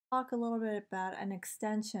Talk a little bit about an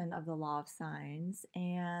extension of the law of sines,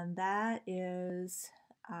 and that is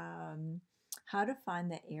how to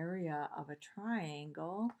find the area of a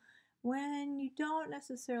triangle when you don't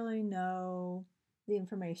necessarily know the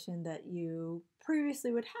information that you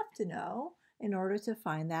previously would have to know in order to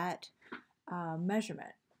find that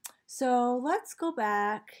measurement. So let's go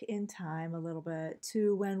back in time a little bit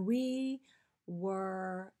to when we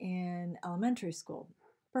were in elementary school.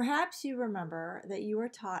 Perhaps you remember that you were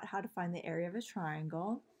taught how to find the area of a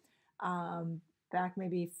triangle back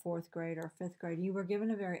maybe fourth grade or fifth grade. You were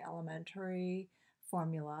given a very elementary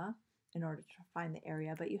formula in order to find the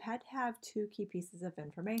area, but you had to have two key pieces of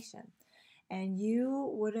information. And you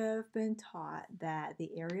would have been taught that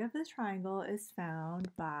the area of the triangle is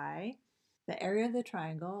found by the area of the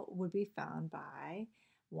triangle would be found by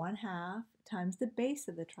 1/2 times the base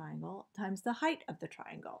of the triangle times the height of the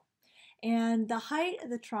triangle. And the height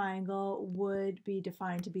of the triangle would be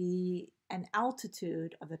defined to be an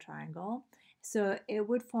altitude of the triangle. So it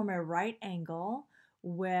would form a right angle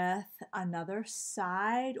with another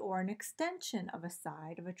side or an extension of a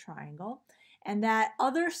side of a triangle. And that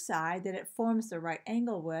other side that it forms the right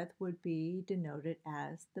angle with would be denoted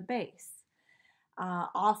as the base.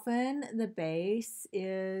 Often the base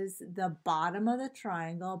is the bottom of the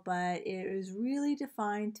triangle, but it is really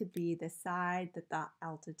defined to be the side that the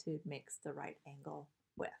altitude makes the right angle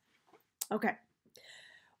with. Okay,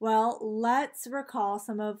 well, let's recall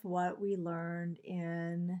some of what we learned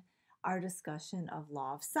in our discussion of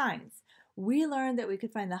law of sines. We learned that we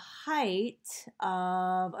could find the height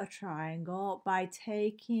of a triangle by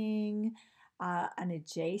taking an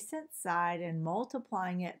adjacent side and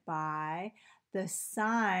multiplying it by the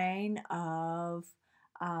sine of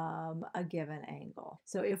a given angle.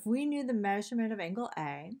 So if we knew the measurement of angle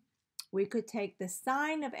A, we could take the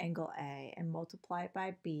sine of angle A and multiply it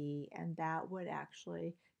by B, and that would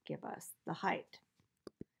actually give us the height.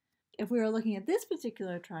 If we were looking at this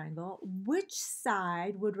particular triangle, which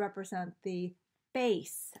side would represent the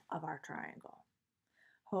base of our triangle?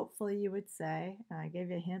 Hopefully you would say, and I gave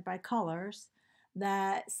you a hint by colors,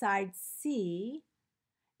 that side C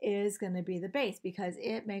is going to be the base because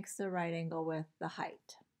it makes the right angle with the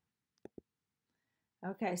height.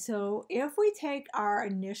 Okay, so if we take our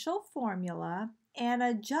initial formula and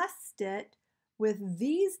adjust it with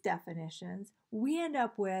these definitions, we end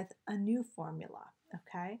up with a new formula,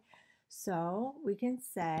 okay? So we can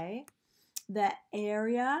say that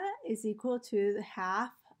area is equal to the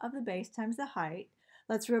half of the base times the height.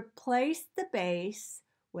 Let's replace the base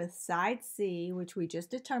with side C, which we just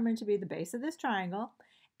determined to be the base of this triangle,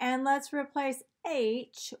 and let's replace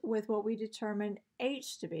H with what we determined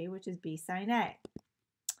H to be, which is B sine A.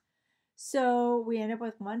 So we end up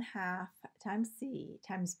with 1/2 times C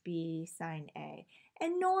times B sine A.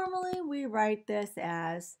 And normally we write this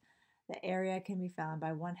as the area can be found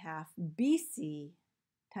by 1/2 BC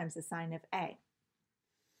times the sine of A.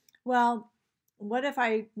 Well, what if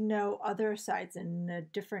I know other sides in a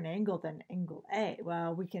different angle than angle A?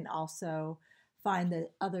 Well, we can also find the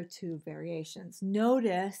other two variations.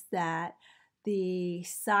 Notice that the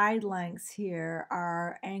side lengths here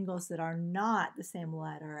are angles that are not the same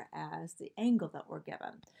letter as the angle that we're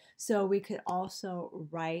given. So we could also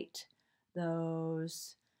write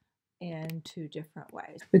those in two different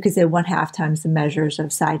ways. We could say 1/2 times the measures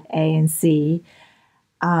of side A and C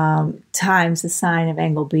times the sine of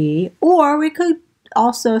angle B, or we could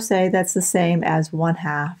also say that's the same as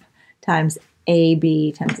 1/2 times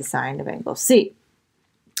AB times the sine of angle C.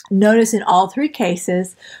 Notice in all three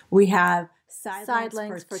cases we have side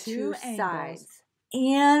lengths for two sides,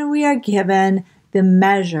 and we are given the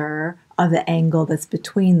measure of the angle that's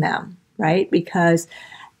between them, right? Because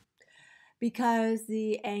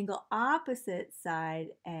the angle opposite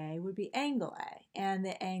side A would be angle A, and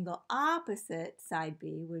the angle opposite side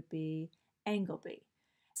B would be angle B.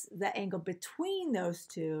 The angle between those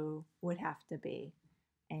two would have to be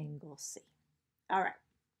angle C. All right.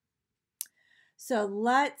 So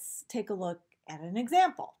let's take a look at an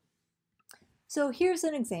example. So here's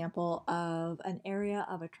an example of an area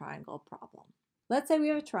of a triangle problem. Let's say we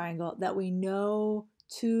have a triangle that we know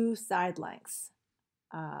two side lengths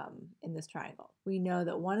in this triangle. We know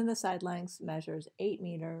that one of the side lengths measures 8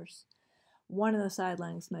 meters, one of the side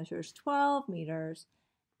lengths measures 12 meters,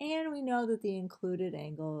 and we know that the included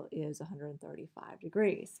angle is 135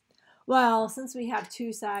 degrees. Well, since we have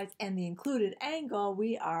two sides and the included angle,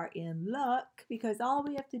 we are in luck because all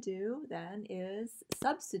we have to do then is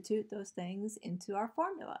substitute those things into our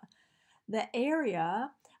formula. The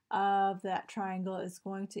area of that triangle is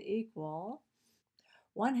going to equal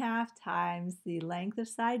 1/2 times the length of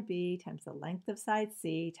side B times the length of side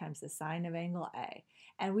C times the sine of angle A.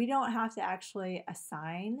 And we don't have to actually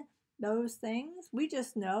assign those things. We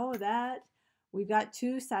just know that we've got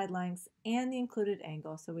 2 side lengths and the included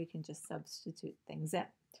angle, so we can just substitute things in.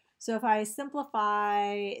 So if I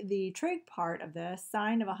simplify the trig part of this,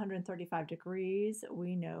 sine of 135 degrees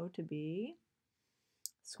we know to be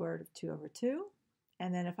square root of 2 over 2.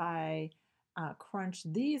 And then if I crunch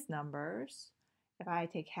these numbers, if I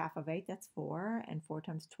take half of 8, that's 4, and 4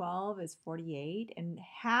 times 12 is 48, and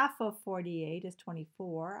half of 48 is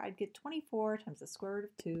 24. I'd get 24 times the square root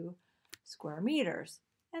of 2 square meters.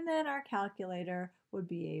 And then our calculator would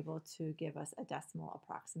be able to give us a decimal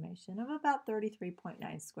approximation of about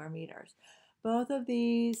 33.9 square meters. Both of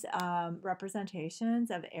these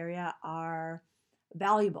representations of area are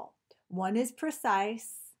valuable. One is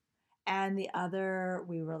precise, and the other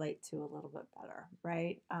we relate to a little bit better,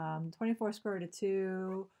 right? 24 square root of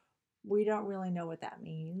 2, we don't really know what that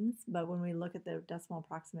means, but when we look at the decimal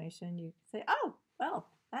approximation, you say, oh, well,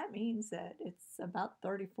 that means that it's about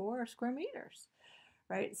 34 square meters,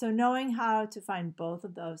 right? So knowing how to find both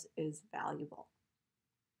of those is valuable.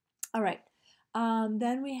 All right,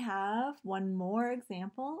 then we have one more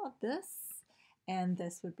example of this, and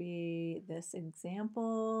this would be this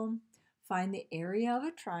example. Find the area of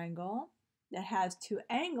a triangle that has 2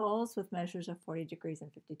 angles with measures of 40 degrees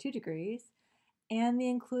and 52 degrees, and the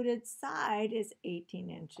included side is 18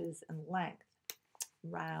 inches in length.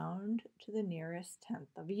 Round to the nearest tenth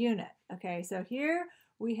of a unit. Okay, so here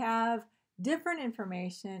we have different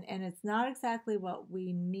information, and it's not exactly what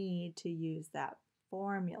we need to use that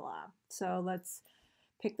formula. So let's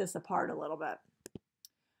pick this apart a little bit.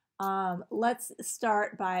 Let's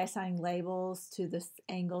start by assigning labels to the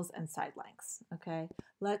angles and side lengths. Okay,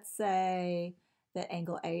 let's say that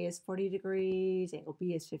angle A is 40 degrees, angle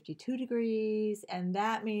B is 52 degrees, and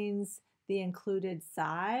that means the included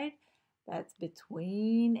side that's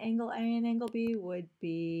between angle A and angle B would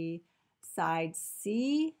be side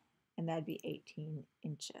C, and that'd be 18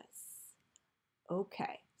 inches.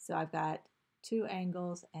 Okay, so I've got 2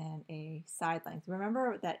 angles and a side length.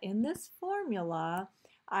 Remember that in this formula,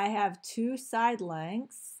 I have 2 side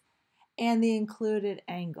lengths and the included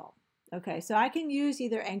angle. Okay, so I can use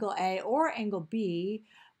either angle A or angle B,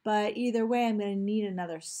 but either way, I'm going to need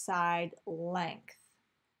another side length.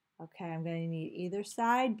 Okay, I'm going to need either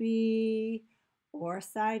side B or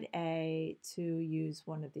side A to use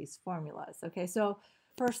one of these formulas. Okay, so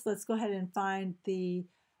first let's go ahead and find the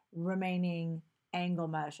remaining angle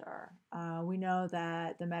measure. We know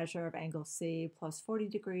that the measure of angle C plus 40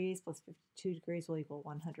 degrees plus 52 degrees will equal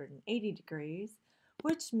 180 degrees,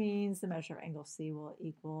 which means the measure of angle C will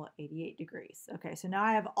equal 88 degrees. Okay, so now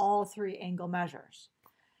I have all 3 angle measures.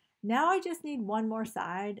 Now I just need one more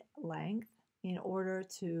side length in order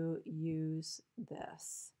to use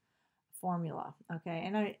this formula. Okay,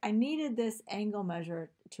 and I needed this angle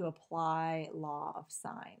measure to apply law of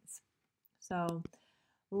sines. So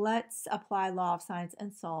let's apply law of sines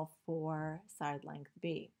and solve for side length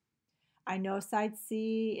B. I know side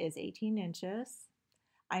C is 18 inches.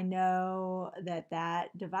 I know that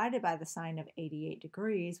that divided by the sine of 88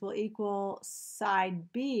 degrees will equal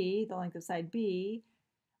side B, the length of side B,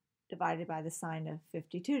 divided by the sine of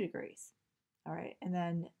 52 degrees. All right, and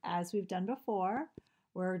then as we've done before,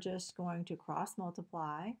 we're just going to cross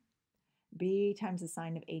multiply. B times the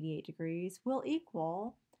sine of 88 degrees will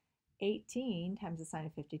equal 18 times the sine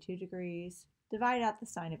of 52 degrees, divide out the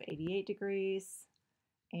sine of 88 degrees,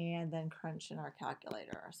 and then crunch in our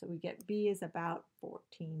calculator. So we get B is about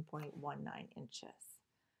 14.19 inches.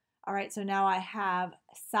 All right, so now I have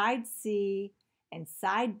side C and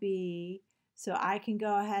side B, so I can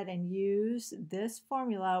go ahead and use this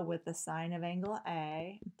formula with the sine of angle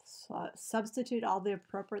A, substitute all the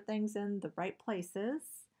appropriate things in the right places,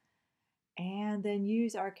 and then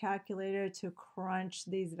use our calculator to crunch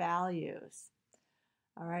these values.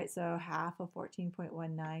 All right, so half of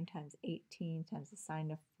 14.19 times 18 times the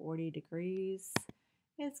sine of 40 degrees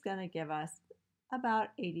is going to give us about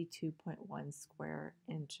 82.1 square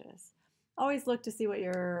inches. Always look to see what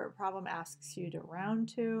your problem asks you to round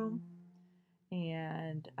to.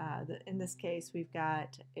 And in this case, we've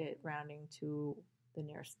got it rounding to the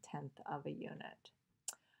nearest tenth of a unit.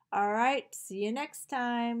 All right, see you next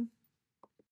time.